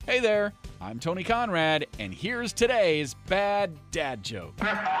Hey there, I'm Tony Conrad, and here's today's bad dad joke.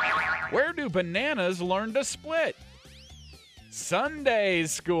 Where do bananas learn to split? Sunday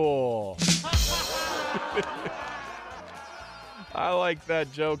school. I like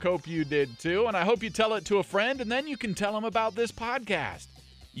that joke. Hope you did too. And I hope you tell it to a friend, and then you can tell them about this podcast.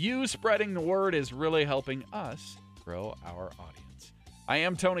 You spreading the word is really helping us grow our audience. I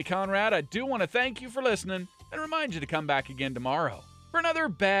am Tony Conrad. I do want to thank you for listening and remind you to come back again tomorrow for another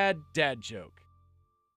bad dad joke.